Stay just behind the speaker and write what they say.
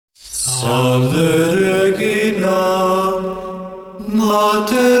Salve Regina,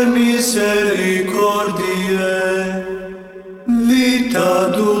 Mater misericordiae, vita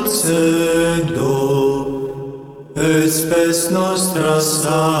dulcedo, et spes nostra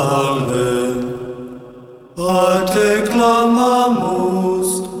salve. A te clamamus,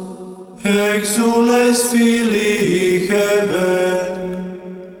 exules filii Heve,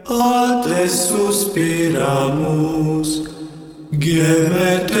 a te suspiramus,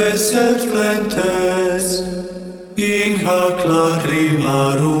 gemetes et flentes, in hac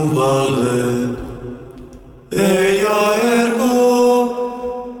lacrimarum vale. Ea ergo,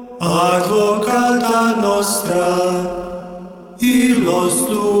 advocata nostra, illos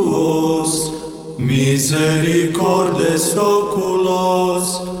tuos, misericordes oculos,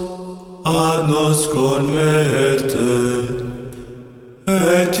 ad nos converte.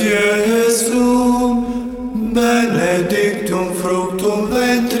 Et Iesum, benedictum fructum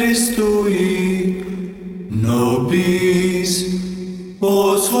ventris tui, nobis,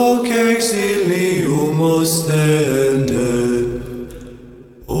 os hoc exilium ostende.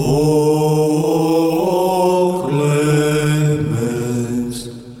 O clemens,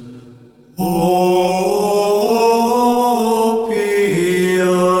 o pia,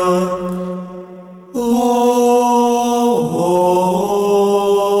 o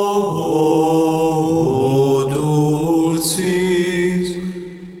dulcis,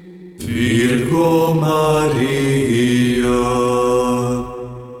 Virgo Maria.